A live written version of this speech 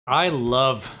I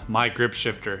love my grip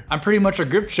shifter. I'm pretty much a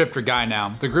grip shifter guy now.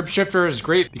 The grip shifter is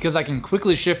great because I can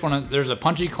quickly shift when there's a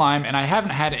punchy climb, and I haven't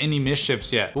had any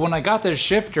misshifts yet. But when I got this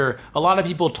shifter, a lot of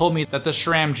people told me that the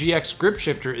SRAM GX grip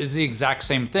shifter is the exact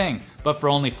same thing, but for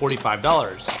only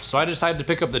 $45. So I decided to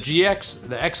pick up the GX,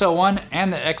 the X01,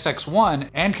 and the XX1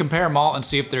 and compare them all and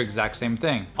see if they're exact same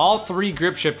thing. All three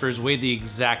grip shifters weigh the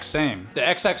exact same. The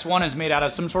XX1 is made out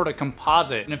of some sort of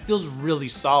composite and it feels really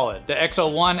solid. The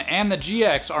X01 and the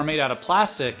GX are made out of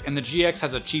plastic, and the GX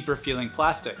has a cheaper feeling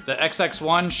plastic. The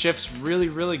XX1 shifts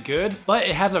really good, but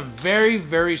it has a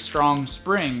very strong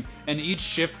spring, and each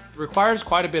shift requires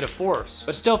quite a bit of force,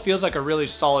 but still feels like a really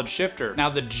solid shifter. Now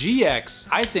the GX,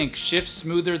 I think, shifts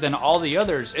smoother than all the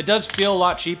others. It does feel a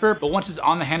lot cheaper, but once it's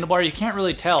on the handlebar, you can't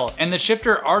really tell. And the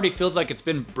shifter already feels like it's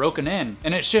been broken in,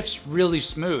 and it shifts really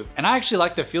smooth. And I actually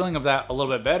like the feeling of that a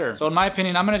little bit better. So in my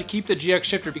opinion, I'm gonna keep the GX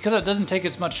shifter because it doesn't take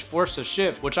as much force to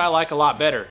shift, which I like a lot better.